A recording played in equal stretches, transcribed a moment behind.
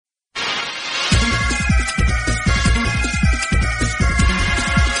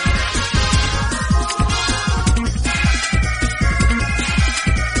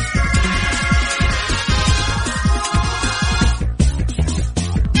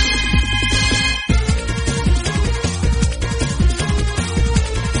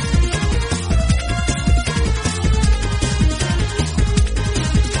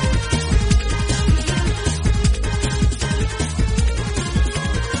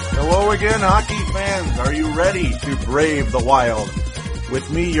Hello again, hockey fans. Are you ready to brave the wild?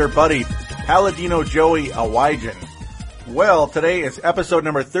 With me, your buddy, Paladino Joey Awajan. Well, today is episode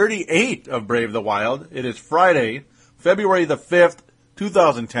number 38 of Brave the Wild. It is Friday, February the 5th,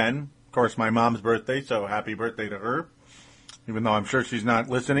 2010. Of course, my mom's birthday, so happy birthday to her. Even though I'm sure she's not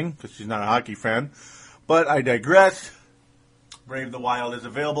listening, because she's not a hockey fan. But I digress. Brave the Wild is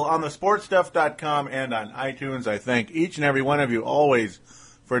available on thesportstuff.com and on iTunes. I thank each and every one of you always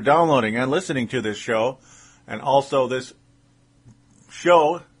for downloading and listening to this show. And also, this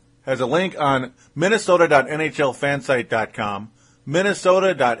show has a link on minnesota.nhlfansite.com.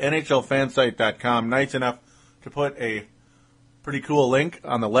 minnesota.nhlfansite.com. Nice enough to put a pretty cool link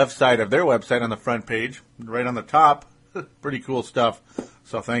on the left side of their website on the front page, right on the top. Pretty cool stuff.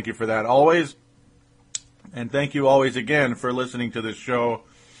 So thank you for that always. And thank you always again for listening to this show.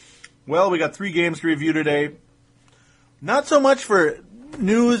 Well, we got 3 games to review today. Not so much for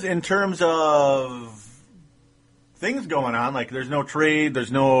news in terms of things going on, like there's no trade,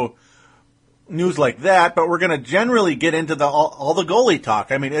 there's no news like that, but we're going to generally get into all the goalie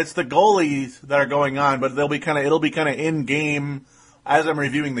talk. I mean, it's the goalies that are going on, but it'll be kind of in game as I'm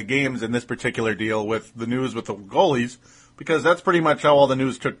reviewing the games in this particular deal with the news with the goalies, because that's pretty much how all the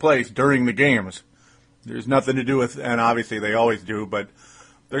news took place during the games. There's nothing to do with, and obviously they always do, but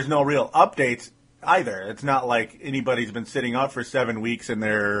there's no real updates either. It's not like anybody's been sitting out for 7 weeks and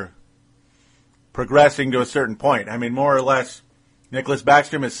they're progressing to a certain point. I mean, more or less, Nicklas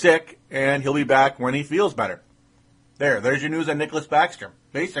Backstrom is sick, and he'll be back when he feels better. There's your news on Nicklas Backstrom,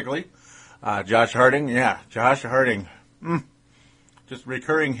 basically. Josh Harding. Just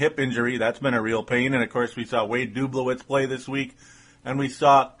recurring hip injury. That's been a real pain. And, of course, we saw Wade Dublowitz play this week. And we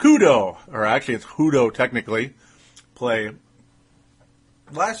saw Kudo, or actually it's Hudo technically, play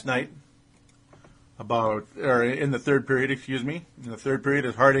last night. In the third period, In the third period,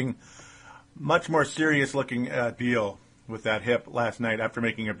 as Harding, much more serious looking deal with that hip last night after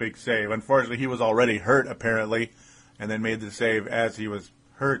making a big save. Unfortunately, he was already hurt apparently, and then made the save as he was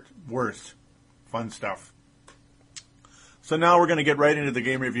hurt worse. Fun stuff. So now we're going to get right into the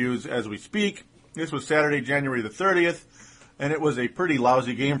game reviews as we speak. This was Saturday, January the 30th, and it was a pretty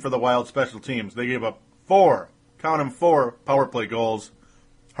lousy game for the Wild special teams. They gave up 4 power play goals.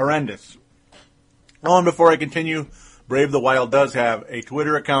 Horrendous. Oh, and before I continue, Brave the Wild does have a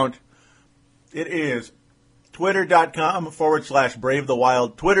Twitter account. It is twitter.com/Brave the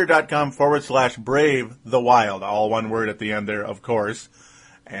Wild, twitter.com/Brave the Wild. All one word at the end there, of course.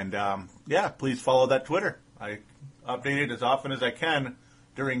 And, please follow that Twitter. I update it as often as I can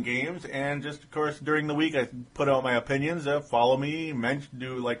during games, and just, of course, during the week I put out my opinions. Follow me,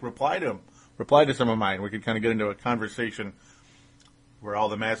 reply to them. Reply to some of mine. We could kind of get into a conversation where all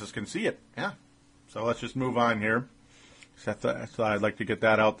the masses can see it. Yeah. So let's just move on here. So I'd like to get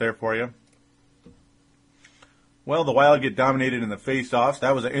that out there for you. Well, the Wild get dominated in the face-offs.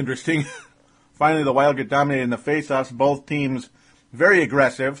 That was interesting. Finally, the Wild get dominated in the face-offs. Both teams very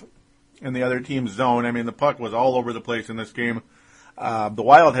aggressive in the other team's zone. I mean, the puck was all over the place in this game. The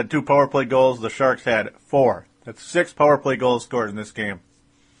Wild had 2 power play goals. The Sharks had 4. That's 6 power play goals scored in this game.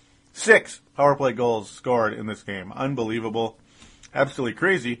 6 power play goals scored in this game. Unbelievable. Absolutely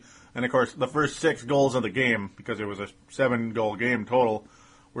crazy. And, of course, the first 6 goals of the game, because it was a 7-goal game total,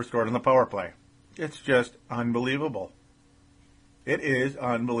 were scored on the power play. It's just unbelievable. It is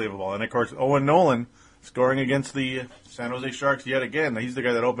unbelievable. And, of course, Owen Nolan scoring against the San Jose Sharks yet again. He's the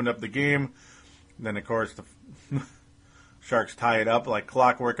guy that opened up the game. Then, of course, the Sharks tie it up like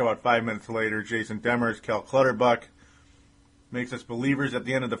clockwork about 5 minutes later. Jason Demers, Cal Clutterbuck makes us believers at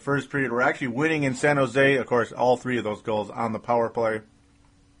the end of the first period. We're actually winning in San Jose. Of course, all 3 of those goals on the power play.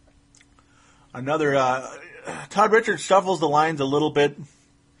 Todd Richards shuffles the lines a little bit.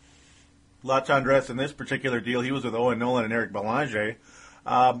 Latendresse in this particular deal, he was with Owen Nolan and Eric Belanger.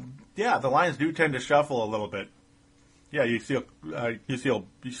 The lines do tend to shuffle a little bit. Yeah, you see,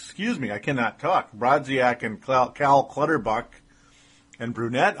 excuse me, I cannot talk. Brodziak and Cal Clutterbuck and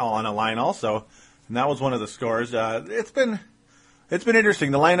Brunette all on a line also. And that was one of the scores. It's been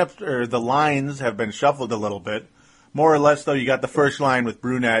interesting. The lines have been shuffled a little bit. More or less, though, you got the first line with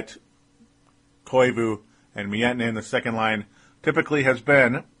Brunette, Koivu, and Miettinen. The second line typically has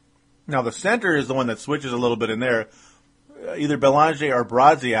been, now the center is the one that switches a little bit in there, either Belanger or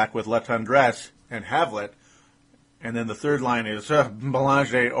Brodziak with Latendresse and Havlet. And then the third line is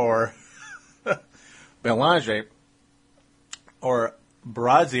Belanger or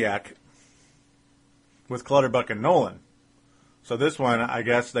Brodziak with Clutterbuck and Nolan. So this one, I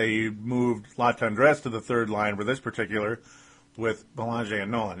guess they moved Latendresse to the third line for this particular with Belanger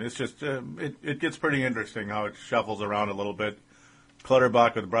and Nolan. It's just, it gets pretty interesting how it shuffles around a little bit.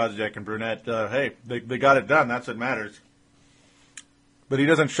 Clutterbuck with Brodziak and Brunette, hey, they got it done. That's what matters. But he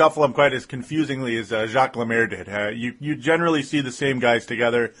doesn't shuffle them quite as confusingly as Jacques Lemaire did. You generally see the same guys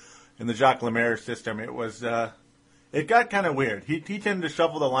together in the Jacques Lemaire system. It got kind of weird. He tended to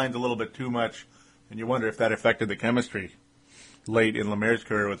shuffle the lines a little bit too much, and you wonder if that affected the chemistry late in Lemaire's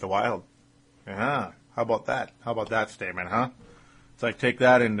career with the Wild. How about that? How about that statement, huh? It's like, take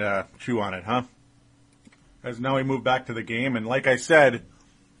that and chew on it, huh? As now we move back to the game, and like I said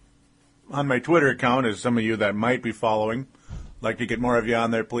on my Twitter account, as some of you that might be following, like to get more of you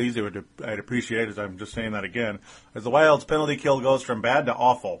on there, please. I'd appreciate it, as I'm just saying that again. As the Wild's penalty kill goes from bad to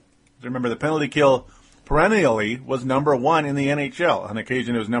awful. Remember, the penalty kill perennially was number 1 in the NHL. On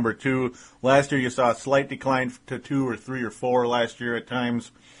occasion, it was number 2. Last year, you saw a slight decline to 2 or 3 or 4 last year at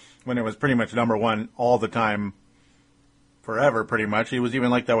times, when it was pretty much number 1 all the time, forever, pretty much. It was even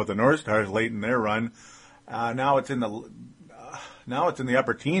like that with the North Stars late in their run. Now it's in the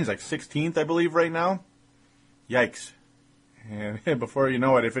upper teens, like 16th, I believe, right now. Yikes. And before you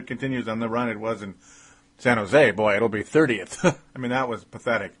know it, if it continues on the run it was in San Jose, boy, it'll be 30th. I mean, that was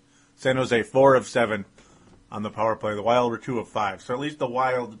pathetic. San Jose 4 of 7 on the power play. The Wild were 2 of 5. So at least the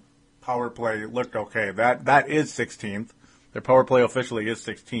Wild power play looked okay. That is 16th. Their power play officially is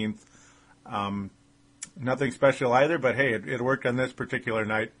 16th. Nothing special either, but hey, it worked on this particular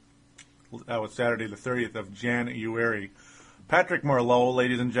night. That was Saturday the 30th of January. Patrick Marleau,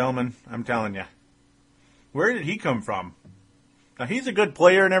 ladies and gentlemen, I'm telling you. Where did he come from? Now, he's a good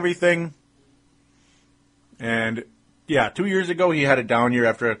player and everything. And, yeah, 2 years ago he had a down year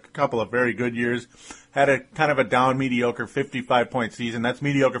after a couple of very good years. Had a kind of a down, mediocre 55-point season. That's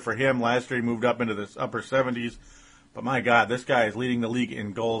mediocre for him. Last year he moved up into the upper 70s. But, my God, this guy is leading the league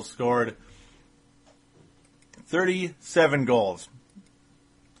in goals scored. 37 goals.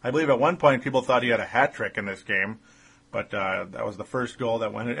 I believe at one point people thought he had a hat trick in this game. But that was the first goal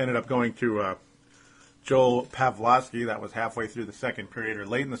that ended up going to Joe Pavlovsky. That was halfway through the second period, or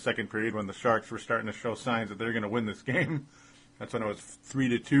late in the second period, when the Sharks were starting to show signs that they're going to win this game. That's when it was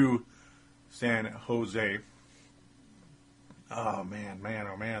 3-2 San Jose. Oh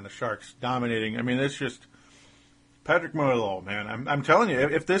man, the Sharks dominating. I mean, it's just Patrick Marleau, man. I'm telling you,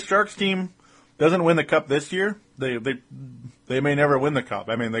 if this Sharks team doesn't win the Cup this year, they may never win the Cup.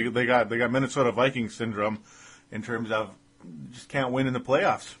 I mean, they got Minnesota Vikings syndrome in terms of just can't win in the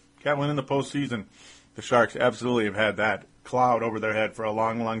playoffs, can't win in the postseason. The Sharks absolutely have had that cloud over their head for a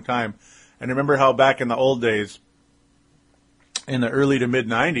long, long time. And remember how back in the old days, in the early to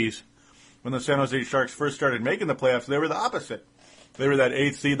mid-'90s, when the San Jose Sharks first started making the playoffs, they were the opposite. They were that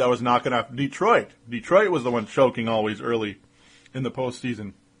 8th seed that was knocking off Detroit. Detroit was the one choking always early in the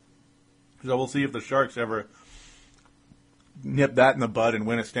postseason. So we'll see if the Sharks ever nip that in the bud and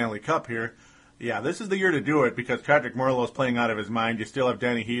win a Stanley Cup here. Yeah, this is the year to do it because Patrick Marleau is playing out of his mind. You still have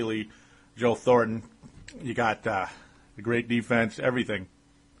Danny Healy, Joe Thornton. You got the great defense, everything.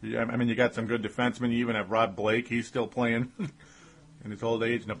 I mean, you got some good defensemen. You even have Rod Blake. He's still playing in his old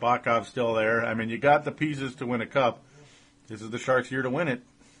age. Nabokov's still there. I mean, you got the pieces to win a cup. This is the Sharks' year to win it.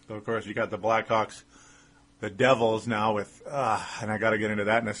 So, of course, you got the Blackhawks, the Devils now with, and I got to get into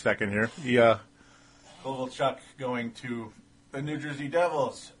that in a second here. Kovalchuk going to the New Jersey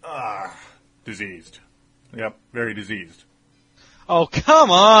Devils. Diseased. Yep, very diseased. Oh, come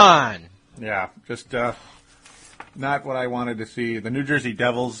on! Yeah, just not what I wanted to see. The New Jersey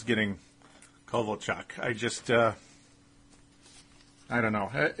Devils getting Kovalchuk. I don't know.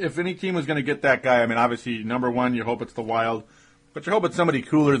 If any team was going to get that guy, I mean, obviously, number one, you hope it's the Wild, but you hope it's somebody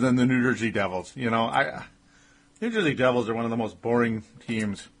cooler than the New Jersey Devils. You know, New Jersey Devils are one of the most boring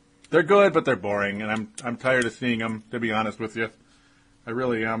teams. They're good, but they're boring, and I'm tired of seeing them, to be honest with you. I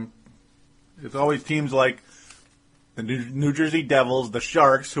really am. It's always teams like the New Jersey Devils, the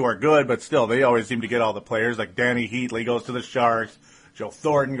Sharks, who are good, but still, they always seem to get all the players. Like Danny Heatley goes to the Sharks, Joe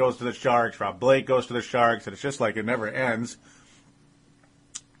Thornton goes to the Sharks, Rob Blake goes to the Sharks, and it's just like it never ends.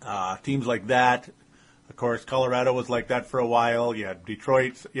 Teams like that. Of course, Colorado was like that for a while. Yeah,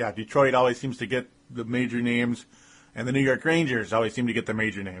 Detroit always seems to get the major names. And the New York Rangers always seem to get the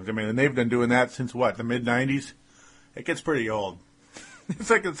major names. I mean, and they've been doing that since, what, the mid-'90s? It gets pretty old. It's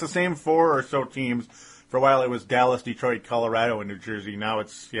like it's the same 4 or so teams. For a while it was Dallas, Detroit, Colorado, and New Jersey. Now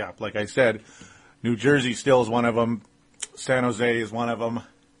it's, yeah, like I said, New Jersey still is one of them. San Jose is one of them.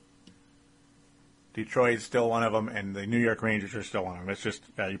 Detroit is still one of them. And the New York Rangers are still one of them. It's just,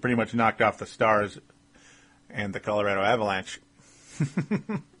 you pretty much knocked off the Stars and the Colorado Avalanche.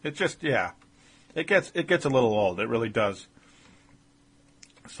 It's just, yeah. It gets a little old. It really does.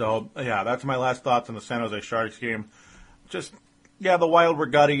 So, yeah, that's my last thoughts on the San Jose Sharks game. Just, yeah, the Wild were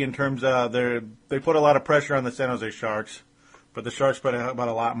gutty in terms of they put a lot of pressure on the San Jose Sharks. but the Sharks put about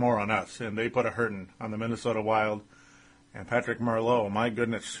a lot more on us, and they put a hurting on the Minnesota Wild. And Patrick Marleau, my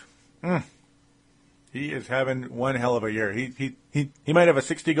goodness, he is having one hell of a year. He might have a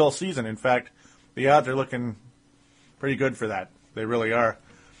 60-goal season. In fact, the odds are looking pretty good for that. They really are.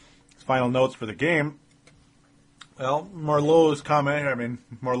 His final notes for the game. Well, Marleau's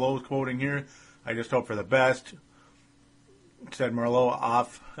quoting here, I just hope for the best. Said Marleau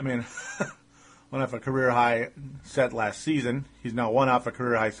off. One off a career high set last season. He's now one off a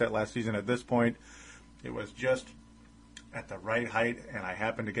career high set last season at this point. It was just at the right height, and I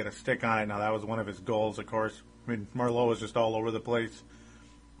happened to get a stick on it. Now, that was one of his goals, of course. Marleau was just all over the place.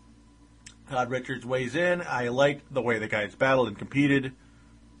 Todd Richards weighs in. I liked the way the guys battled and competed.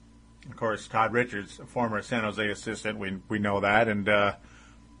 Of course, Todd Richards, a former San Jose assistant, we know that, and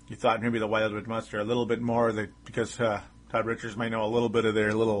you thought maybe the Wild would muster a little bit more because Todd Richards might know a little bit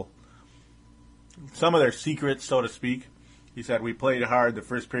of some of their secrets, so to speak. He said, we played hard. The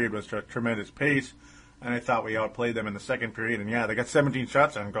first period was a tremendous pace, and I thought we outplayed them in the second period, and yeah, they got 17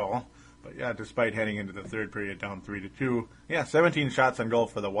 shots on goal. But yeah, despite heading into the third period down 3-2, 17 shots on goal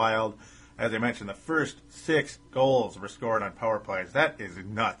for the Wild. As I mentioned, the first 6 goals were scored on power plays. That is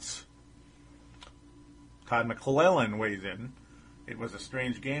nuts. Todd McClellan weighs in. It was a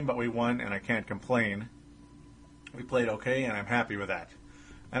strange game, but we won, and I can't complain. We played okay, and I'm happy with that.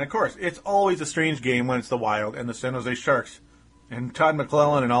 And of course, it's always a strange game when it's the Wild and the San Jose Sharks. And Todd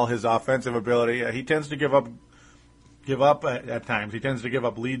McClellan and all his offensive ability, he tends to give up at times. He tends to give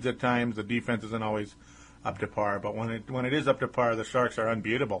up leads at times. The defense isn't always up to par. But when it is up to par, the Sharks are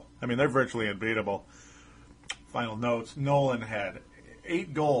unbeatable. They're virtually unbeatable. Final notes. Nolan had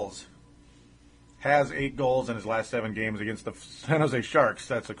 8 goals. Has 8 goals in his last 7 games against the San Jose Sharks.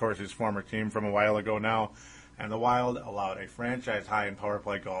 That's, of course, his former team from a while ago now. And the Wild allowed a franchise high in power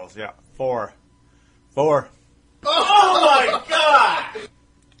play goals. Yeah, 4. Oh, my God!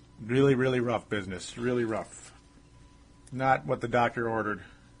 Really, really rough business. Really rough. Not what the doctor ordered.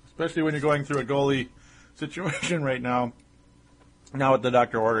 Especially when you're going through a goalie situation right now. Not what the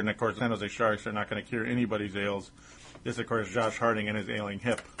doctor ordered. And, of course, San Jose Sharks are not going to cure anybody's ails. This, of course, Josh Harding and his ailing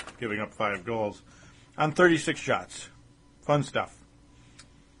hip, giving up 5 goals on 36 shots. Fun stuff.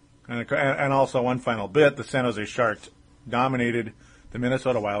 And also one final bit, the San Jose Sharks dominated the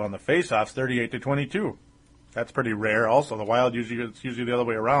Minnesota Wild on the faceoffs 38-22. That's pretty rare. Also, the Wild it's usually the other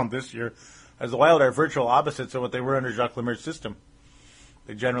way around this year, as the Wild are virtual opposites of what they were under Jacques Lemaire's system.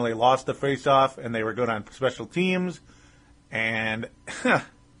 They generally lost the faceoff, and they were good on special teams, and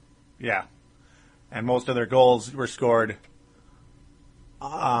yeah. And most of their goals were scored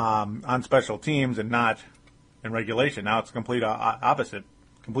on special teams and not in regulation. Now it's complete opposite.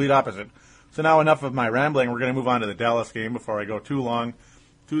 Complete opposite. So now enough of my rambling. We're going to move on to the Dallas game before I go too long.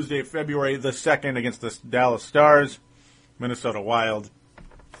 Tuesday, February the 2nd against the Dallas Stars, Minnesota Wild.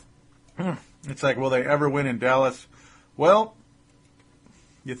 It's like, will they ever win in Dallas? Well,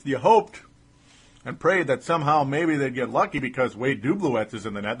 you hoped and prayed that somehow maybe they'd get lucky because Wade Dublowitz is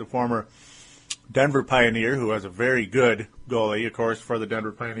in the net, the former Denver Pioneer, who has a very good goalie, of course, for the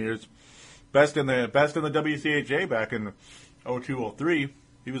Denver Pioneers. Best in the WCHA back in 02-03.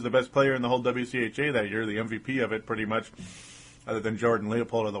 He was the best player in the whole WCHA that year, the MVP of it pretty much, other than Jordan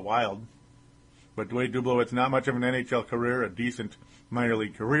Leopold of the Wild. But Wade Dublowitz, not much of an NHL career, a decent minor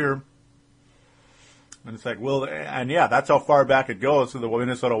league career. And it's like, that's how far back it goes. So the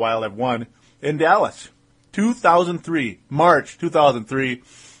Minnesota Wild have won in Dallas. 2003, March 2003.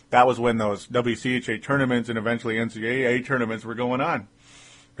 That was when those WCHA tournaments and eventually NCAA tournaments were going on.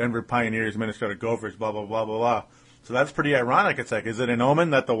 Denver Pioneers, Minnesota Gophers, blah, blah, blah, blah, blah. So that's pretty ironic. It's like, is it an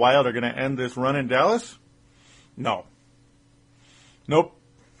omen that the Wild are going to end this run in Dallas? No. Nope.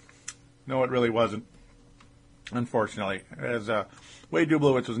 No, it really wasn't. Unfortunately. As Wade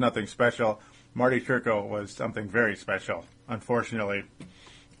Dublowitz was nothing special. Marty Turco was something very special. Unfortunately,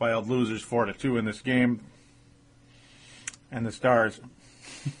 Wild losers 4-2 in this game. And the Stars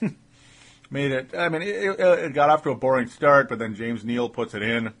made it. It got off to a boring start, but then James Neal puts it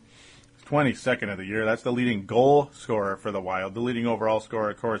in. 22nd of the year. That's the leading goal scorer for the Wild. The leading overall scorer,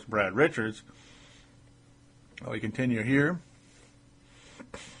 of course, Brad Richards. We continue here.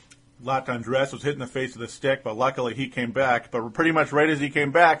 Latendresse was hit in the face of the stick, but luckily he came back. But pretty much right as he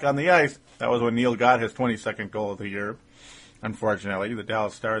came back on the ice, that was when Neal got his 22nd goal of the year. Unfortunately, the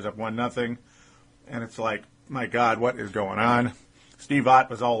Dallas Stars up 1-0. And it's like, my God, what is going on? Steve Ott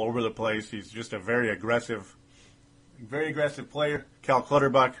was all over the place. He's just a very aggressive player. Cal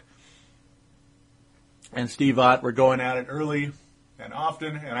Clutterbuck and Steve Ott were going at it early and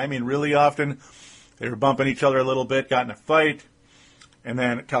often, and I mean really often. They were bumping each other a little bit, got in a fight, and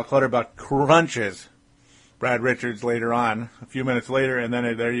then Cal Clutterbuck crunches Brad Richards later on, a few minutes later, and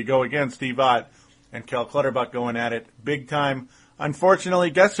then there you go again, Steve Ott and Cal Clutterbuck going at it big time.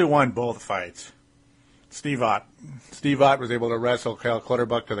 Unfortunately, guess who won both fights? Steve Ott. Steve Ott was able to wrestle Cal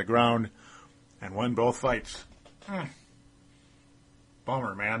Clutterbuck to the ground and won both fights.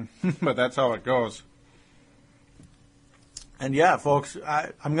 Bummer, man. But that's how it goes. And yeah, folks,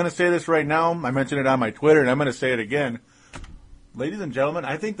 I'm going to say this right now. I mentioned it on my Twitter, and I'm going to say it again. Ladies and gentlemen,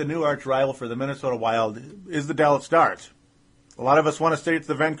 I think the new arch rival for the Minnesota Wild is the Dallas Stars. A lot of us want to say it's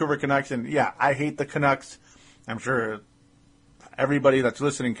the Vancouver Canucks, and yeah, I hate the Canucks. I'm sure everybody that's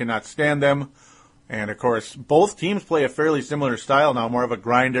listening cannot stand them. And of course, both teams play a fairly similar style now, more of a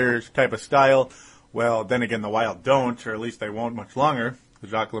grinder type of style. Well, then again, the Wild don't, or at least they won't much longer.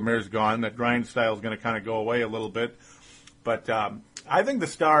 Jacques Lemaire's gone. That grind style is going to kind of go away a little bit. But I think the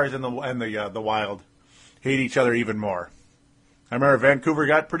Stars and the Wild hate each other even more. I remember Vancouver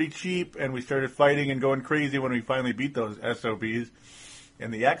got pretty cheap, and we started fighting and going crazy when we finally beat those SOBs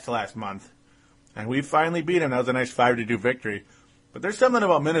in the X last month. And we finally beat them. That was a nice 5-2 victory. But there's something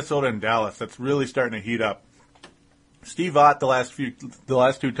about Minnesota and Dallas that's really starting to heat up. Steve Ott, the last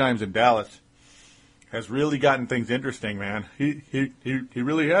two times in Dallas, has really gotten things interesting, man. He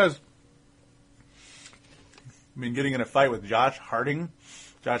really has. I mean, getting in a fight with Josh Harding.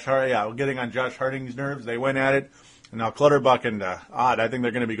 Getting on Josh Harding's nerves. They went at it. And now Clutterbuck and Ott, I think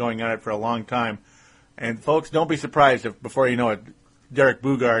they're going to be going at it for a long time. And folks, don't be surprised if before you know it, Derek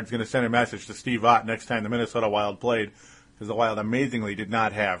Bugard's going to send a message to Steve Ott next time the Minnesota Wild played, because the Wild amazingly did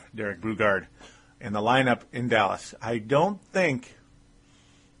not have Derek Bugard in the lineup in Dallas. I don't think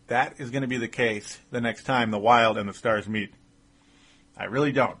that is going to be the case the next time the Wild and the Stars meet. I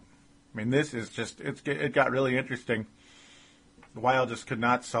really don't. I mean, this is just, it got really interesting. The Wild just could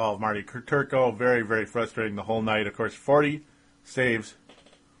not solve Marty Turco. Very, very frustrating the whole night. Of course, 40 saves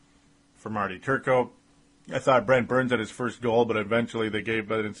for Marty Turco. I thought Brent Burns had his first goal, but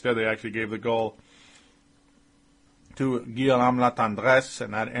instead they actually gave the goal to Guillaume Latendresse,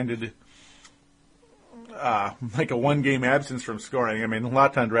 and that ended like a one-game absence from scoring. I mean,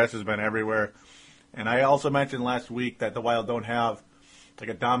 Latendresse has been everywhere. And I also mentioned last week that the Wild don't have like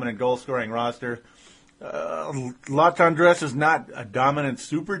a dominant goal-scoring roster. Latendresse is not a dominant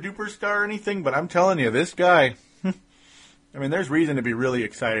super-duper star or anything, but I'm telling you, this guy, I mean, there's reason to be really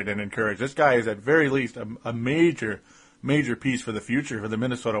excited and encouraged. This guy is at very least a major, major piece for the future for the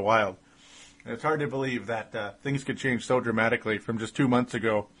Minnesota Wild. And it's hard to believe that things could change so dramatically from just 2 months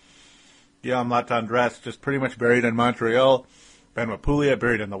ago. Guillaume Latendresse just pretty much buried in Montreal. Benoit Pouliot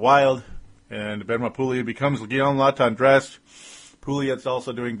buried in the Wild. And Benoit Pouliot becomes Guillaume Latendresse. Pouliot's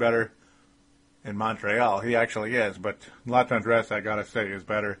also doing better in Montreal. He actually is, but Latendresse, I gotta say, is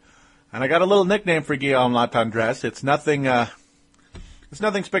better. And I got a little nickname for Guillaume Latendresse. It's nothing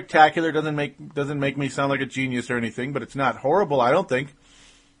spectacular. Doesn't make me sound like a genius or anything, but it's not horrible, I don't think.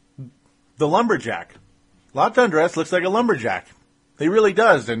 The Lumberjack. Latendresse looks like a lumberjack. He really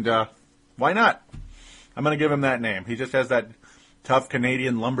does, and why not? I'm gonna give him that name. He just has that tough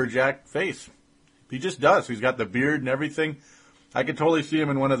Canadian lumberjack face. He just does. He's got the beard and everything. I could totally see him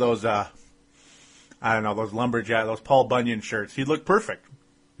in one of those, those lumberjack, those Paul Bunyan shirts. He'd look perfect.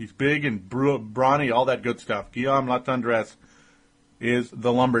 He's big and brawny, all that good stuff. Guillaume Latendresse is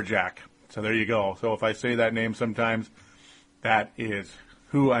the lumberjack. So there you go. So if I say that name sometimes, that is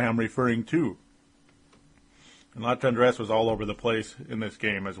who I am referring to. And Latendresse was all over the place in this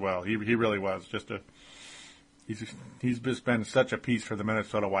game as well. He really was. He's just been such a piece for the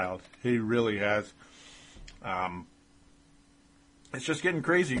Minnesota Wild. He really has. It's just getting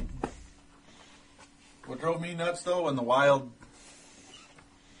crazy. What drove me nuts, though, when the Wild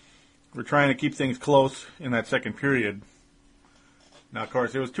were trying to keep things close in that second period. Now, of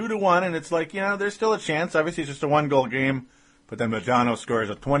course, it was 2-1, and it's like, there's still a chance. Obviously, it's just a one-goal game. But then Modano scores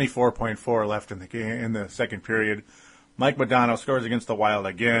a 24.4 left in the game in the second period. Mike Modano scores against the Wild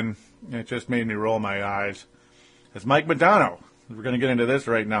again. It just made me roll my eyes. As Mike Modano, we're going to get into this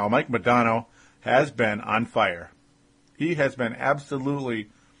right now. Mike Modano has been on fire. He has been absolutely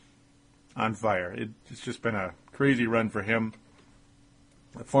on fire. It's just been a crazy run for him.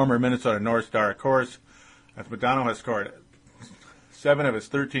 The former Minnesota North Star, of course, as Modano has scored 7 of his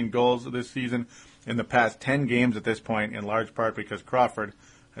 13 goals this season in the past 10 games at this point, in large part because Crawford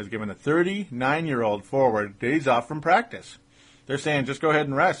has given the 39-year-old forward days off from practice. They're saying, just go ahead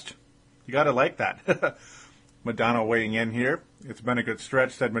and rest. You got to like that. Modano weighing in here. It's been a good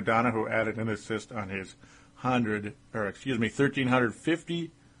stretch, said Modano, who added an assist on his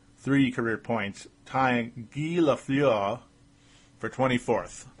 1,353 career points, tying Guy Lafleur for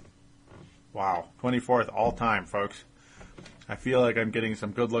 24th. Wow, 24th all time, folks. I feel like I'm getting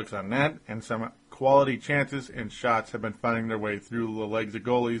some good looks on that and some quality chances and shots have been finding their way through the legs of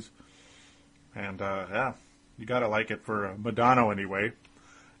goalies. And, yeah, you got to like it for Modano anyway.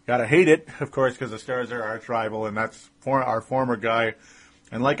 Got to hate it, of course, because the Stars are arch rival, and that's our former guy.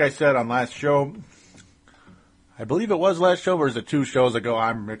 And like I said on last show, I believe it was last show, or was it 2 shows ago?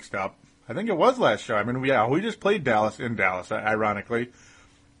 I'm mixed up. I think it was last show. I mean, we just played Dallas in Dallas, ironically.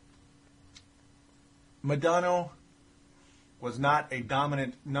 Modano was not a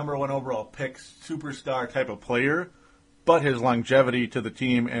dominant number 1 overall pick, superstar type of player, but his longevity to the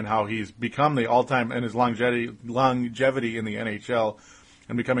team and how he's become the all-time, and his longevity in the NHL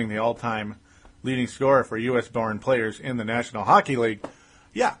and becoming the all-time leading scorer for U.S.-born players in the National Hockey League.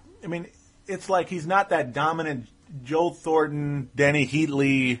 Yeah, I mean, it's like he's not that dominant Joe Thornton, Danny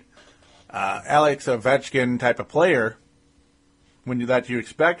Heatley, Alex Ovechkin type of player that you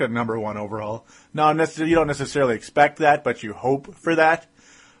expect at number 1 overall. No, you don't necessarily expect that, but you hope for that.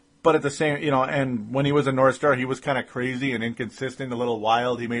 But at the same, and when he was a North Star, he was kind of crazy and inconsistent, a little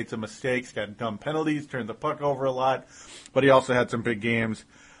wild. He made some mistakes, got dumb penalties, turned the puck over a lot, but he also had some big games.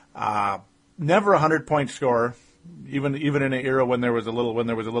 Never a 100-point scorer, even in an era when there was a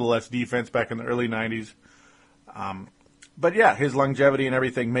little less defense back in the early 90s. But yeah, his longevity and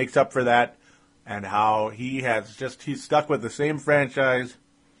everything makes up for that, and how he's stuck with the same franchise.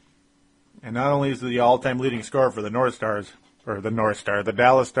 And not only is he the all-time leading scorer for the Dallas Stars / North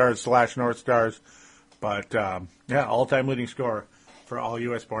Stars, but all-time leading scorer for all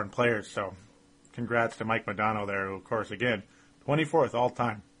U.S.-born players. So, congrats to Mike Modano there, who, of course, again, 24th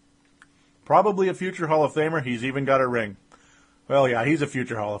all-time. Probably a future Hall of Famer. He's even got a ring. Well, yeah, he's a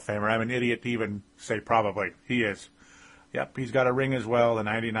future Hall of Famer. I'm an idiot to even say probably. He is. Yep, he's got a ring as well, the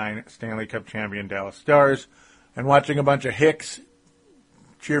 99 Stanley Cup champion Dallas Stars. And watching a bunch of Hicks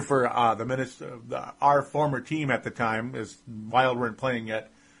cheer for our former team at the time, as Wild weren't playing yet,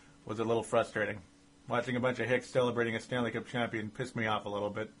 was a little frustrating. Watching a bunch of Hicks celebrating a Stanley Cup champion pissed me off a little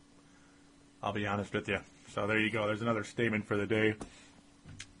bit. I'll be honest with you. So there you go. There's another statement for the day.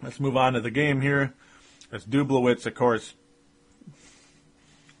 Let's move on to the game here. As Dublowitz, of course,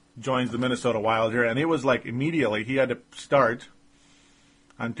 joins the Minnesota Wild here, and it was like immediately he had to start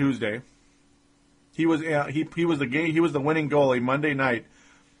on Tuesday. He was the winning goalie Monday night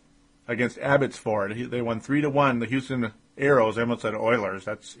against Abbotsford. They won 3-1. The Houston Aeros, I almost said Oilers.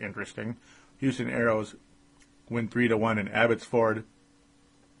 That's interesting. Houston Aeros win 3-1 in Abbotsford.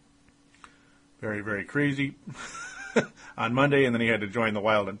 Very, very crazy. On Monday, and then he had to join the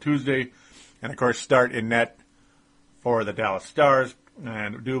Wild on Tuesday, and of course start in net for the Dallas Stars.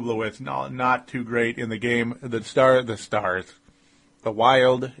 And Dublowitz not too great in the game. The Stars, the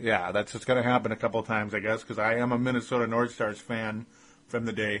Wild. Yeah, that's just going to happen a couple of times, I guess, because I am a Minnesota North Stars fan from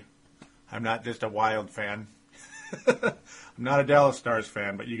the day. I'm not just a Wild fan. I'm not a Dallas Stars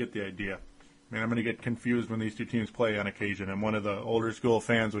fan, but you get the idea. I mean, I'm going to get confused when these two teams play on occasion. I'm one of the older school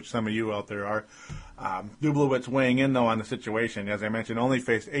fans, which some of you out there are. Dublowitz weighing in, though, on the situation. As I mentioned, only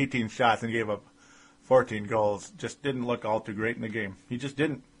faced 18 shots and gave up 14 goals. Just didn't look all too great in the game. He just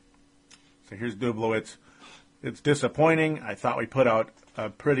didn't. So here's Dublowitz. It's disappointing. I thought we put out a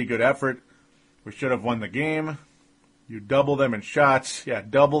pretty good effort. We should have won the game. You double them in shots. Yeah,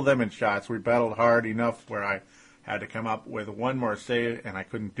 double them in shots. We battled hard enough where I had to come up with one more save, and I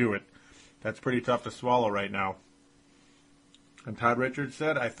couldn't do it. That's pretty tough to swallow right now. And Todd Richards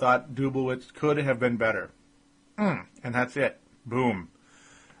said, I thought Dublowitz could have been better. And that's it. Boom.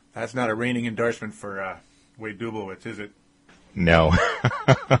 That's not a ringing endorsement for Wade Dublowitz, is it? No.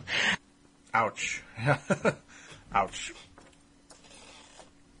 Ouch. Ouch.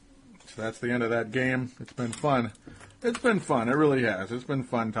 So that's the end of that game. It's been fun. It's been fun. It really has. It's been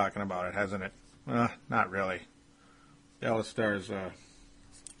fun talking about it, hasn't it? Not really. Dallas Stars'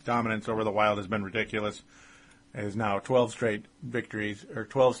 dominance over the Wild has been ridiculous. It is now 12 straight victories, or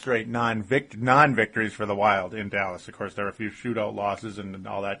 12 straight non-victories for the Wild in Dallas. Of course, there are a few shootout losses and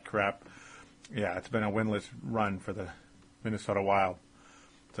all that crap. Yeah, it's been a winless run for the Minnesota Wild.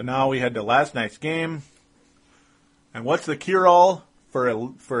 So now we head to last night's game. And what's the cure-all for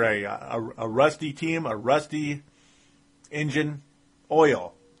a rusty team, a rusty engine?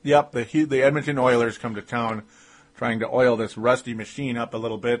 Oil. Yep, the Edmonton Oilers come to town trying to oil this rusty machine up a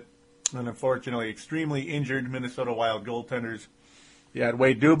little bit. And unfortunately, extremely injured Minnesota Wild goaltenders. You had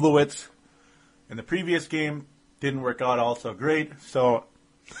Wade Dublowitz in the previous game. Didn't work out all so great. So,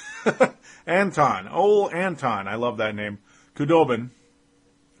 Anton. I love that name. Khudobin.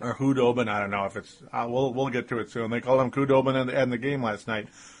 Or Hudobin, I don't know if it's... we'll get to it soon. They called him Khudobin in the game last night.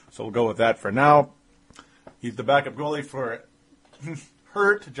 So we'll go with that for now. He's the backup goalie for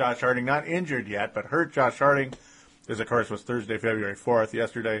hurt Josh Harding. Not injured yet, but hurt Josh Harding. This, of course, was Thursday, February 4th,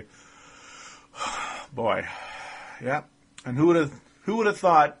 yesterday. Boy, yeah. And who would have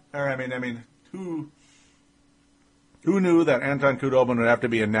thought? Or who knew that Anton Khudobin would have to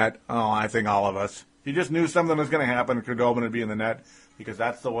be in net? Oh, I think all of us. You just knew something was going to happen. Khudobin would be in the net because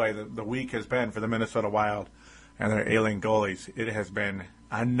that's the way the week has been for the Minnesota Wild and their ailing goalies. It has been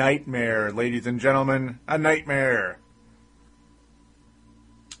a nightmare, ladies and gentlemen, a nightmare.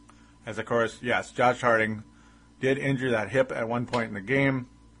 As of course, yes, Josh Harding did injure that hip at one point in the game.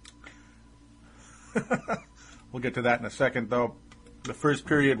 We'll get to that in a second, though. The first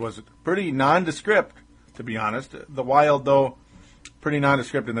period was pretty nondescript, to be honest. The Wild, though, pretty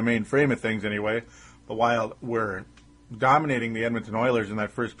nondescript in the main frame of things anyway. The Wild were dominating the Edmonton Oilers in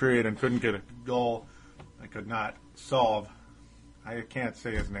that first period and couldn't get a goal. They could not solve. I can't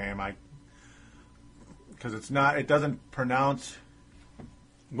say his name. Because it doesn't pronounce.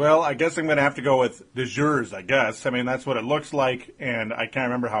 Well, I guess I'm going to have to go with de Jures, I guess. I mean, that's what it looks like, and I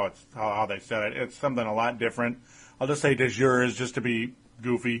can't remember how they said it. It's something a lot different. I'll just say de Jures just to be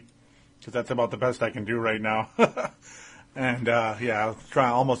goofy, because that's about the best I can do right now. And, yeah,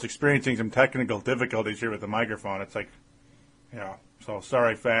 I'm almost experiencing some technical difficulties here with the microphone. It's like, yeah, so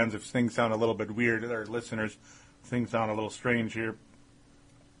sorry, fans, if things sound a little bit weird, or listeners, things sound a little strange here.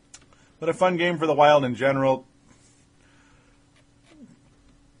 But a fun game for the Wild in general.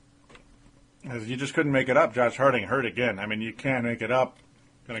 As you just couldn't make it up. Josh Harding hurt again. I mean, you can't make it up.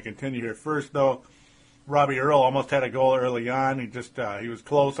 Going to continue here first, though. Robbie Earl almost had a goal early on. He was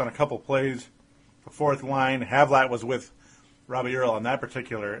close on a couple plays. The fourth line, Havlat was with Robbie Earl on that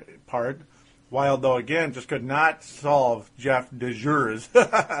particular part. Wild, though, again, just could not solve Jeff de Jures.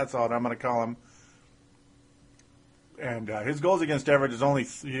 That's all I'm going to call him. And his goals against average is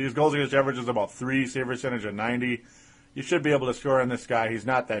about 3, save percentage of 90. You should be able to score on this guy. He's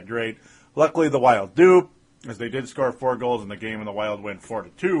not that great. Luckily, the Wild do, as they did score 4 goals in the game, and the Wild win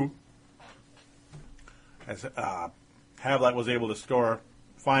 4-2. As Havlat was able to score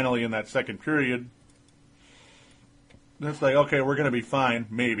finally in that second period. It's like, okay, we're going to be fine,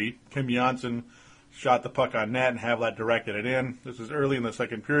 maybe. Kim Janssen shot the puck on net, and Havlat directed it in. This is early in the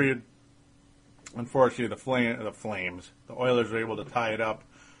second period. Unfortunately, the Oilers were able to tie it up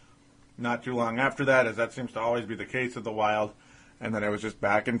not too long after that, as that seems to always be the case of the Wild. And then it was just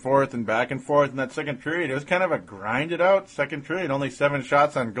back and forth in that second period. It was kind of a grinded out second period. Only 7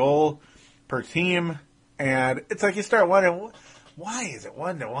 shots on goal per team. And it's like you start wondering, why is it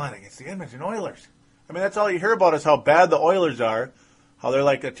 1-1 against the Edmonton Oilers? I mean, that's all you hear about is how bad the Oilers are. How they're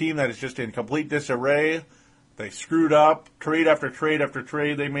like a team that is just in complete disarray. They screwed up. Trade after trade after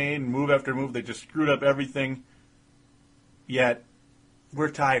trade they made. Move after move. They just screwed up everything. Yet, we're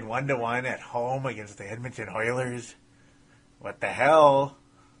tied 1-1 at home against the Edmonton Oilers. What the hell?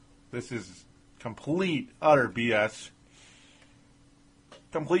 This is complete, utter BS.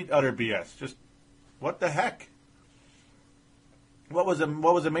 Complete, utter BS. Just, what the heck? What was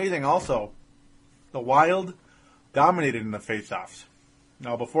amazing also, the Wild dominated in the faceoffs.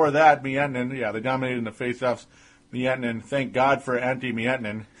 Now, before that, Miettinen, they dominated in the faceoffs. Miettinen, thank God for Antti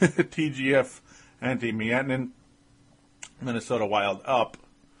Miettinen. TGF Antti Miettinen. Minnesota Wild up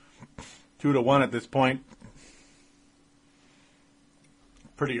 2-1 at this point.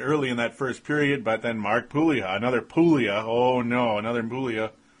 Pretty early in that first period, but then Mark Puglia, another Puglia,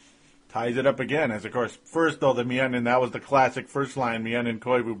 ties it up again. As of course, first though, the Miettinen, that was the classic first line, Miettinen,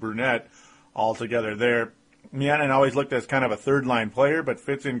 Koivu, Brunette, all together there. Miettinen always looked as kind of a third line player, but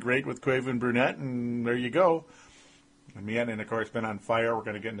fits in great with Koivu and Brunette, and there you go. And Miettinen, of course, been on fire. We're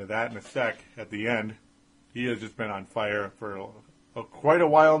going to get into that in a sec at the end. He has just been on fire for quite a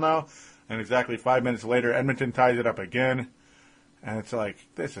while now, and exactly 5 minutes later, Edmonton ties it up again. And it's like,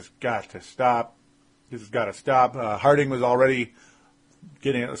 this has got to stop. This has got to stop. Harding was already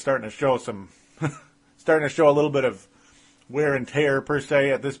starting to show a little bit of wear and tear per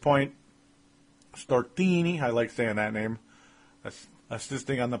se at this point. Stortini, I like saying that name,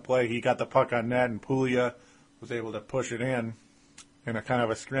 assisting on the play. He got the puck on net, and Puglia was able to push it in a kind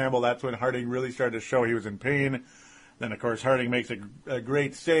of a scramble. That's when Harding really started to show he was in pain. Then, of course, Harding makes a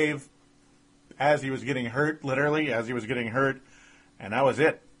great save as he was getting hurt, literally, as he was getting hurt. And that was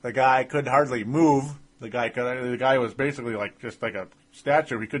it. The guy could hardly move. The guy was basically just like a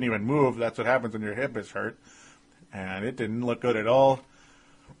statue. He couldn't even move. That's what happens when your hip is hurt. And it didn't look good at all.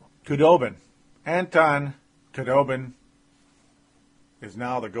 Khudobin. Anton Khudobin is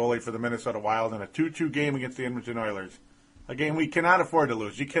now the goalie for the Minnesota Wild in a 2-2 game against the Edmonton Oilers. A game we cannot afford to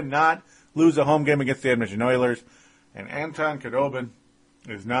lose. You cannot lose a home game against the Edmonton Oilers. And Anton Khudobin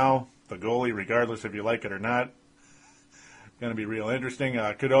is now the goalie, regardless if you like it or not. Going to be real interesting.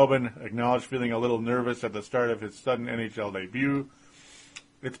 Khudobin acknowledged feeling a little nervous at the start of his sudden NHL debut.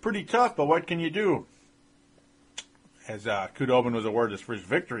 It's pretty tough, but what can you do? as Khudobin was awarded his first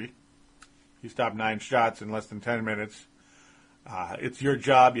victory. He stopped 9 shots in less than 10 minutes. It's your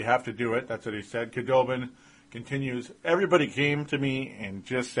job. You have to do it. That's what he said. Khudobin continues. Everybody came to me and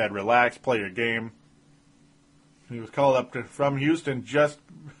just said, relax, play your game. He was called up from Houston just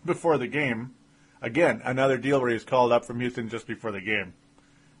before the game. Again, another deal where he was called up from Houston just before the game.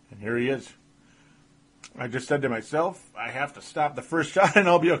 And here he is. I just said to myself, I have to stop the first shot and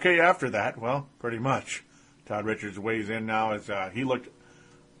I'll be okay after that. Well, pretty much. Todd Richards weighs in now as he looked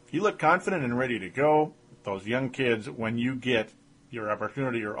confident and ready to go. Those young kids, when you get your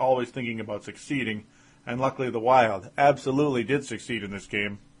opportunity, you're always thinking about succeeding. And luckily the Wild absolutely did succeed in this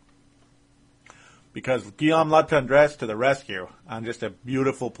game. Because Guillaume Latendresse to the rescue on just a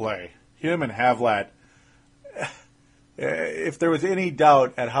beautiful play. Him and Havlat. If there was any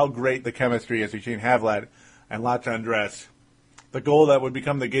doubt at how great the chemistry is between Havlat and Latendresse, the goal that would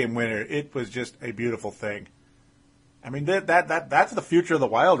become the game winner, it was just a beautiful thing. I mean, that's the future of the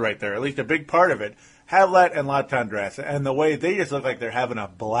Wild right there, at least a big part of it. Havlat and Latendresse, and the way they just look like they're having a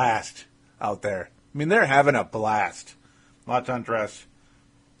blast out there. I mean, they're having a blast. Latendresse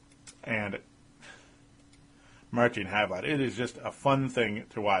and Martin Havlat. It is just a fun thing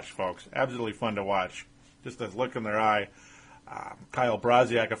to watch, folks. Absolutely fun to watch. Just the look in their eye. Kyle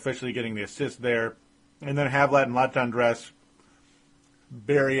Brodziak officially getting the assist there. And then Havlat and Latendresse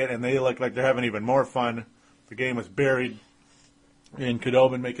bury it, and they look like they're having even more fun. The game was buried in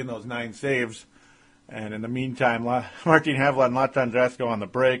Khudobin making those 9 saves. And in the meantime, Martin Havlat and Latendresse go on the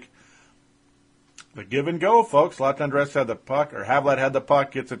break. The give and go, folks. Latendresse had the puck, or Havlat had the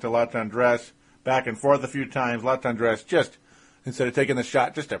puck, gets it to Latendresse. Back and forth a few times. Latendresse just, instead of taking the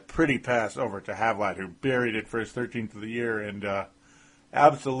shot, just a pretty pass over to Havlat, who buried it for his 13th of the year and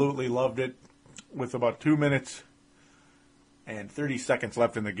absolutely loved it. With about 2 minutes and 30 seconds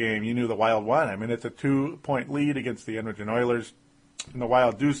left in the game, you knew the Wild won. I mean, it's a 2-point lead against the Edmonton Oilers. And the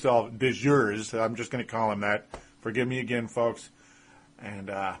Wild do solve de jure. I'm just going to call him that. Forgive me again, folks. And,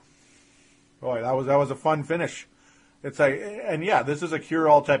 boy, that was a fun finish. It's like, and yeah, this is a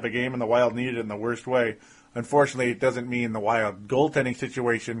cure-all type of game, and the Wild needed it in the worst way. Unfortunately, it doesn't mean the Wild goaltending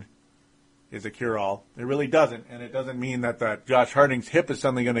situation is a cure-all. It really doesn't, and it doesn't mean that Josh Harding's hip is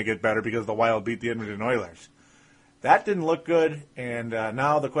suddenly going to get better because the Wild beat the Edmonton Oilers. That didn't look good, and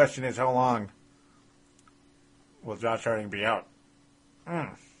now the question is, how long will Josh Harding be out?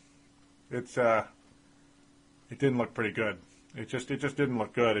 It didn't look pretty good. It just didn't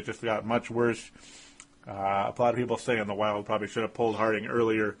look good. It just got much worse. A lot of people saying the Wild probably should have pulled Harding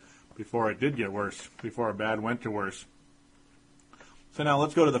earlier before it did get worse, before bad went to worse. So now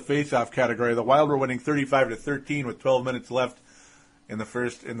let's go to the face-off category. The Wild were winning 35-13 with 12 minutes left in the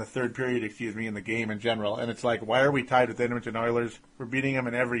third period, in the game in general. And it's like, why are we tied with the Edmonton Oilers? We're beating them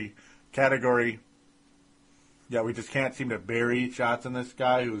in every category. Yeah, we just can't seem to bury shots in this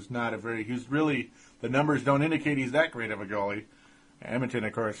guy who's really, the numbers don't indicate he's that great of a goalie. Edmonton,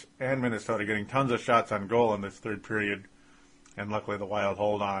 of course, and Minnesota getting tons of shots on goal in this third period. And luckily the Wild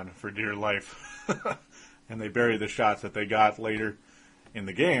hold on for dear life. And they bury the shots that they got later in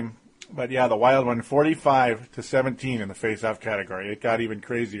the game. But yeah, the Wild won 45-17 in the face-off category. It got even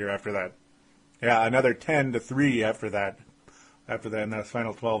crazier after that. Yeah, another 10-3 after that in that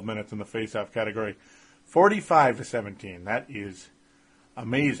final 12 minutes in the face-off category. 45-17. That is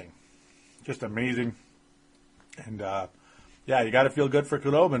amazing. Just amazing. And, yeah, you got to feel good for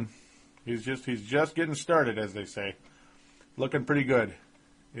Khudobin. He's just getting started, as they say. Looking pretty good,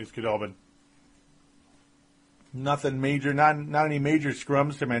 is Khudobin. Nothing major, not any major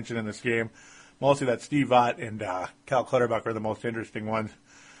scrums to mention in this game. Mostly that Steve Ott and Cal Clutterbuck are the most interesting ones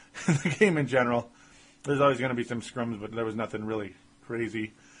in the game in general. There's always going to be some scrums, but there was nothing really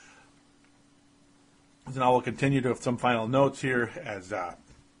crazy. So now we'll continue to some final notes here as the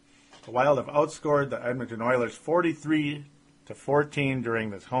Wild have outscored the Edmonton Oilers 43-14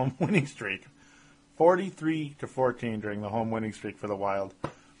 during this home winning streak. 43-14 during the home winning streak for the Wild.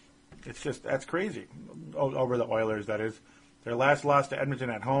 It's just, that's crazy. Over the Oilers, that is. Their last loss to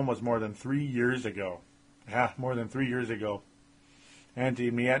Edmonton at home was more than 3 years ago. Yeah, more than 3 years ago.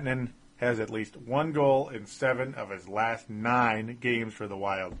 Antti Miettinen has at least 1 goal in 7 of his last 9 games for the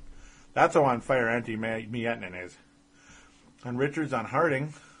Wild. That's how on fire Antti Miettinen is. And Richards on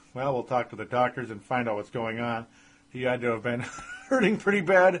Harding, well, we'll talk to the doctors and find out what's going on. He had to have been hurting pretty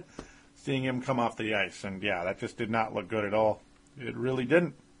bad seeing him come off the ice. And yeah, that just did not look good at all. It really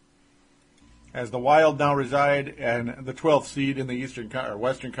didn't. As the Wild now reside in the 12th seed in the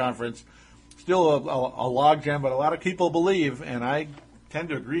Western Conference, still a logjam, but a lot of people believe, and I tend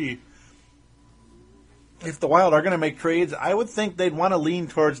to agree, if the Wild are going to make trades, I would think they'd want to lean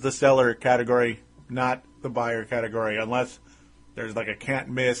towards the seller category, not the buyer category unless there's like a can't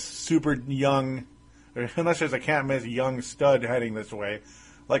miss super young, or unless there's a can't miss young stud heading this way,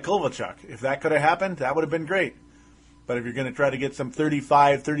 like Kovalchuk. If that could have happened, that would have been great. But if you're going to try to get some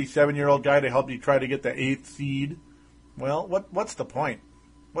 35, 37-year-old guy to help you try to get the 8th seed, well, what's the point?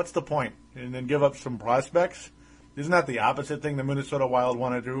 What's the point? And then give up some prospects? Isn't that the opposite thing the Minnesota Wild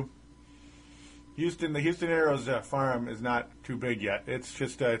want to do? The Houston Aeros farm is not too big yet. It's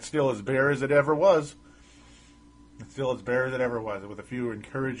just, it's still as bare as it ever was. It's still as bare as it ever was, with a few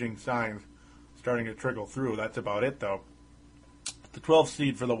encouraging signs starting to trickle through. That's about it, though. The 12th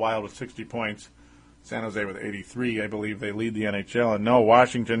seed for the Wild with 60 points. San Jose with 83. I believe they lead the NHL. And no,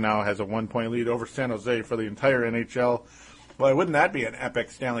 Washington now has a 1-point lead over San Jose for the entire NHL. Well, wouldn't that be an epic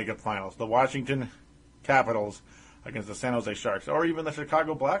Stanley Cup Finals? The Washington Capitals against the San Jose Sharks, or even the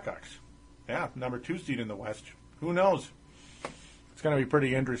Chicago Blackhawks. Yeah, number 2 seed in the West. Who knows? It's going to be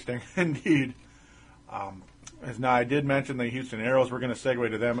pretty interesting indeed. As now I did mention the Houston Aeros. We're going to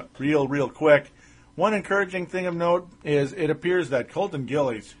segue to them real quick. One encouraging thing of note is it appears that Colton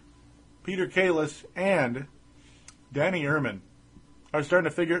Gillies, Peter Kalis, and Danny Ehrman are starting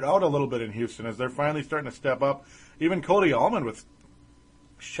to figure it out a little bit in Houston as they're finally starting to step up. Even Cody Allman with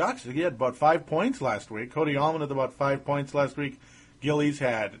shots. He had about 5 points last week. Cody Allman had about 5 points last week. Gillies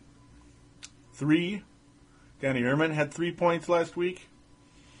had 3. Danny Ehrman had 3 points last week.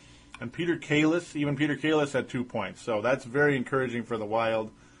 And Peter Kalis had 2 points. So that's very encouraging for the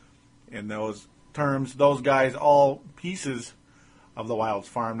Wild in those terms. Those guys, all pieces of the Wild's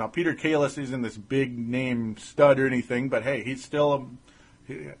farm. Now, Peter Kalis isn't this big name stud or anything, but hey, he's still,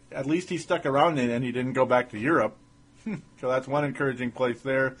 at least he stuck around and he didn't go back to Europe. So that's one encouraging place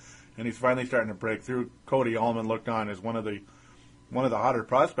there. And he's finally starting to break through. Cody Allman looked on as one of the hotter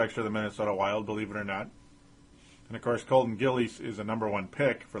prospects for the Minnesota Wild, believe it or not. And, of course, Colton Gillies is a number 1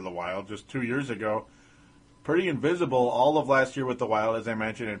 pick for the Wild just 2 years ago. Pretty invisible all of last year with the Wild, as I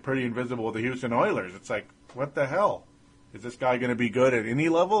mentioned, and pretty invisible with the Houston Oilers. It's like, what the hell? Is this guy going to be good at any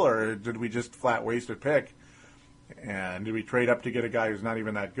level, or did we just flat waste a pick? And did we trade up to get a guy who's not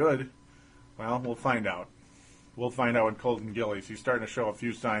even that good? Well, we'll find out. We'll find out with Colton Gillies. He's starting to show a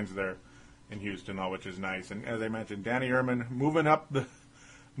few signs there in Houston, though, which is nice. And as I mentioned, Danny Ehrman moving up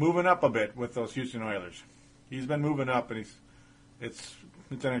a bit with those Houston Oilers. He's been moving up, and it's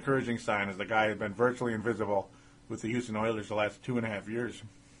an encouraging sign as the guy has been virtually invisible with the Houston Oilers the last 2.5 years.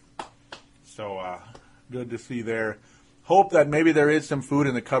 So good to see there. Hope that maybe there is some food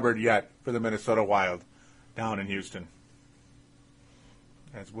in the cupboard yet for the Minnesota Wild down in Houston.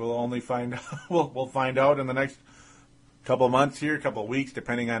 As we'll only find we'll find out in the next couple months here, couple weeks,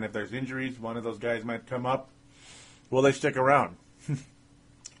 depending on if there's injuries. One of those guys might come up. Will they stick around?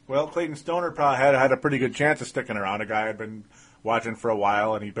 Well, Clayton Stoner probably had a pretty good chance of sticking around. A guy I'd been watching for a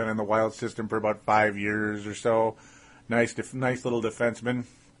while, and he'd been in the Wild system for about 5 years or so. Nice little defenseman.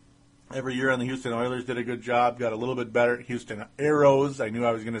 Every year on the Houston Oilers did a good job, got a little bit better. Houston Aeros, I knew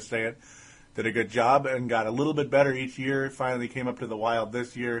I was going to say it, did a good job and got a little bit better each year. Finally came up to the Wild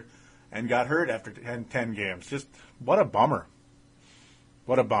this year and got hurt after 10 games. Just what a bummer.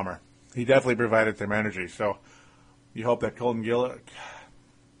 What a bummer. He definitely provided some energy. So you hope that Clayton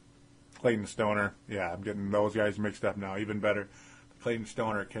Stoner, yeah, I'm getting those guys mixed up now, even better. Clayton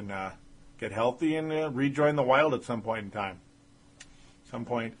Stoner can get healthy and rejoin the Wild at some point in time. Some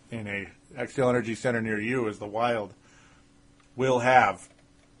point in a Xcel Energy Center near you, as the Wild will have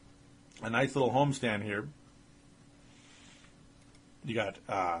a nice little homestand here. You got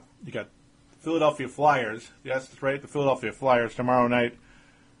Philadelphia Flyers. Yes, that's right, the Philadelphia Flyers tomorrow night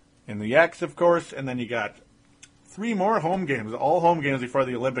in the X, of course, and then you got 3 more home games, all home games before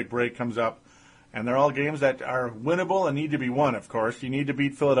the Olympic break comes up. And they're all games that are winnable and need to be won, of course. You need to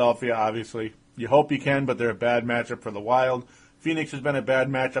beat Philadelphia, obviously. You hope you can, but they're a bad matchup for the Wild. Phoenix has been a bad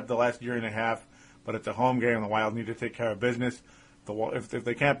matchup the last year and a half, but it's a home game, and the Wild need to take care of business. If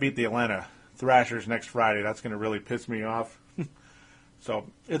they can't beat the Atlanta Thrashers next Friday, that's going to really piss me off. So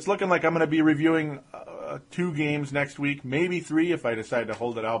it's looking like I'm going to be reviewing 2 games next week, maybe 3 if I decide to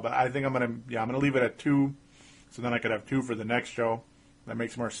hold it out. But I think I'm going to leave it at 2. So then I could have 2 for the next show. That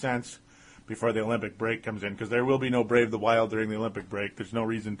makes more sense before the Olympic break comes in, because there will be no Brave the Wild during the Olympic break. There's no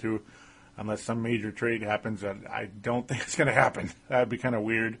reason to, unless some major trade happens. I don't think it's going to happen. That would be kind of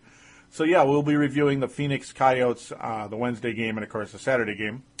weird. So, yeah, we'll be reviewing the Phoenix Coyotes, the Wednesday game, and, of course, the Saturday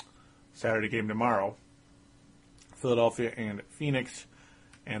game. Saturday game tomorrow. Philadelphia and Phoenix.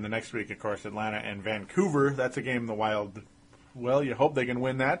 And the next week, of course, Atlanta and Vancouver. That's a game the Wild, well, you hope they can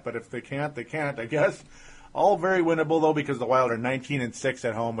win that. But if they can't, they can't, I guess. All very winnable, though, because the Wild are 19-6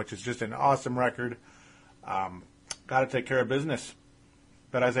 at home, which is just an awesome record. Got to take care of business.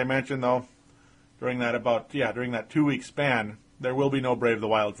 But as I mentioned, though, during that 2 week span, there will be no Brave the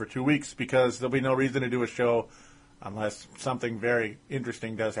Wild for 2 weeks because there'll be no reason to do a show unless something very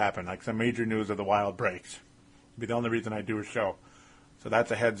interesting does happen, like some major news of the Wild breaks. It'll be the only reason I do a show. So that's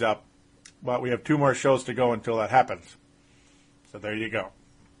a heads up. But we have 2 more shows to go until that happens. So there you go.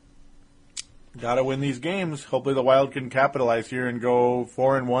 Got to win these games. Hopefully the Wild can capitalize here and go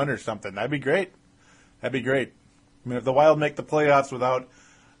 4-1 or something. That'd be great. That'd be great. I mean, if the Wild make the playoffs without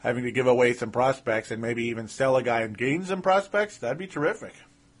having to give away some prospects and maybe even sell a guy and gain some prospects, that'd be terrific.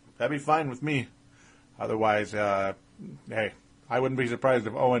 That'd be fine with me. Otherwise, hey, I wouldn't be surprised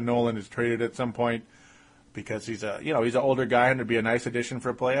if Owen Nolan is traded at some point because he's an older guy and it'd be a nice addition for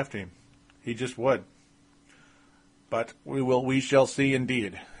a playoff team. He just would. But we shall see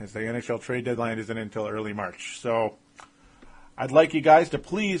indeed, as the NHL trade deadline isn't until early March. So I'd like you guys to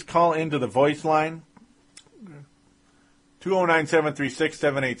please call into the voice line.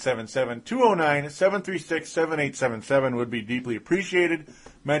 209-736-7877. 209-736-7877 would be deeply appreciated.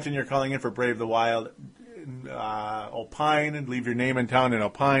 Mention you're calling in for Brave the Wild. Opine and leave your name and town and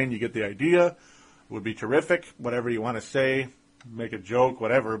opine. You get the idea. It would be terrific. Whatever you want to say, make a joke,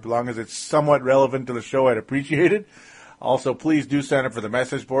 whatever. As long as it's somewhat relevant to the show, I'd appreciate it. Also, please do sign up for the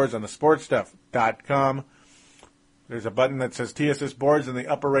message boards on the sportstuff.com. There's a button that says TSS Boards in the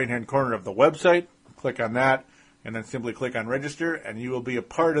upper right-hand corner of the website. Click on that. And then simply click on register, and you will be a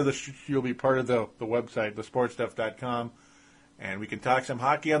part of the website, thesportstuff.com, and we can talk some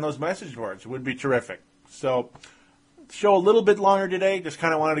hockey on those message boards. It would be terrific. So, show a little bit longer today. Just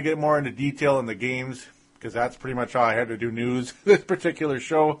kind of wanted to get more into detail in the games because that's pretty much all I had to do news this particular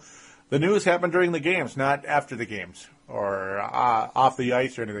show. The news happened during the games, not after the games or off the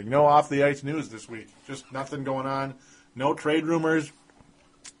ice or anything. No off the ice news this week. Just nothing going on. No trade rumors.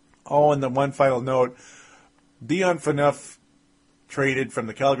 Oh, and the one final note. Dion Phaneuf traded from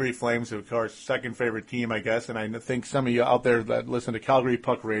the Calgary Flames, who, of course, second favorite team, I guess, and I think some of you out there that listen to Calgary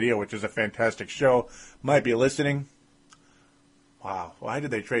Puck Radio, which is a fantastic show, might be listening. Wow, why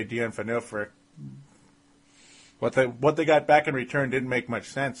did they trade Dion Phaneuf for what they got back in return? Didn't make much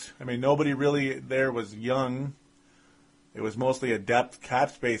sense. I mean, nobody really there was young. It was mostly a depth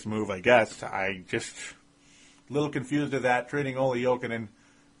cap space move, I guess. I just a little confused at that. Trading Olli Jokinen.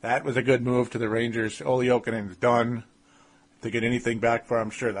 That was a good move to the Rangers. Olli Jokinen's done. To get anything back for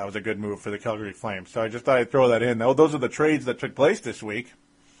him, sure, that was a good move for the Calgary Flames. So I just thought I'd throw that in. Those are the trades that took place this week,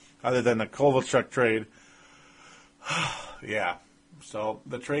 other than the Kovalchuk trade. Yeah. So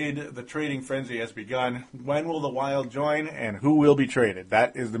the trading frenzy has begun. When will the Wild join, and who will be traded?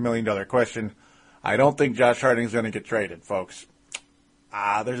 That is the million-dollar question. I don't think Josh Harding's going to get traded, folks.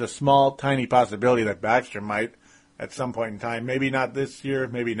 There's a small, tiny possibility that Backstrom might at some point in time. Maybe not this year,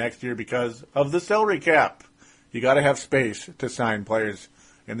 maybe next year because of the salary cap. You got to have space to sign players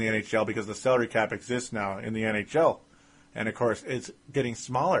in the NHL because the salary cap exists now in the NHL. And, of course, it's getting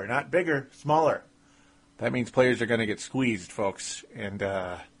smaller, not bigger, smaller. That means players are going to get squeezed, folks, and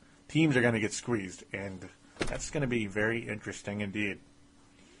teams are going to get squeezed. And that's going to be very interesting indeed.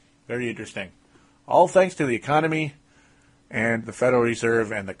 Very interesting. All thanks to the economy and the Federal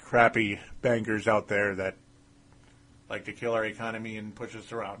Reserve and the crappy bankers out there that like to kill our economy and push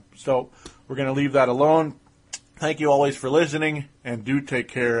us around. So we're going to leave that alone. Thank you always for listening, and do take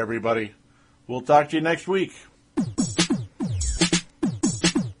care, everybody. We'll talk to you next week.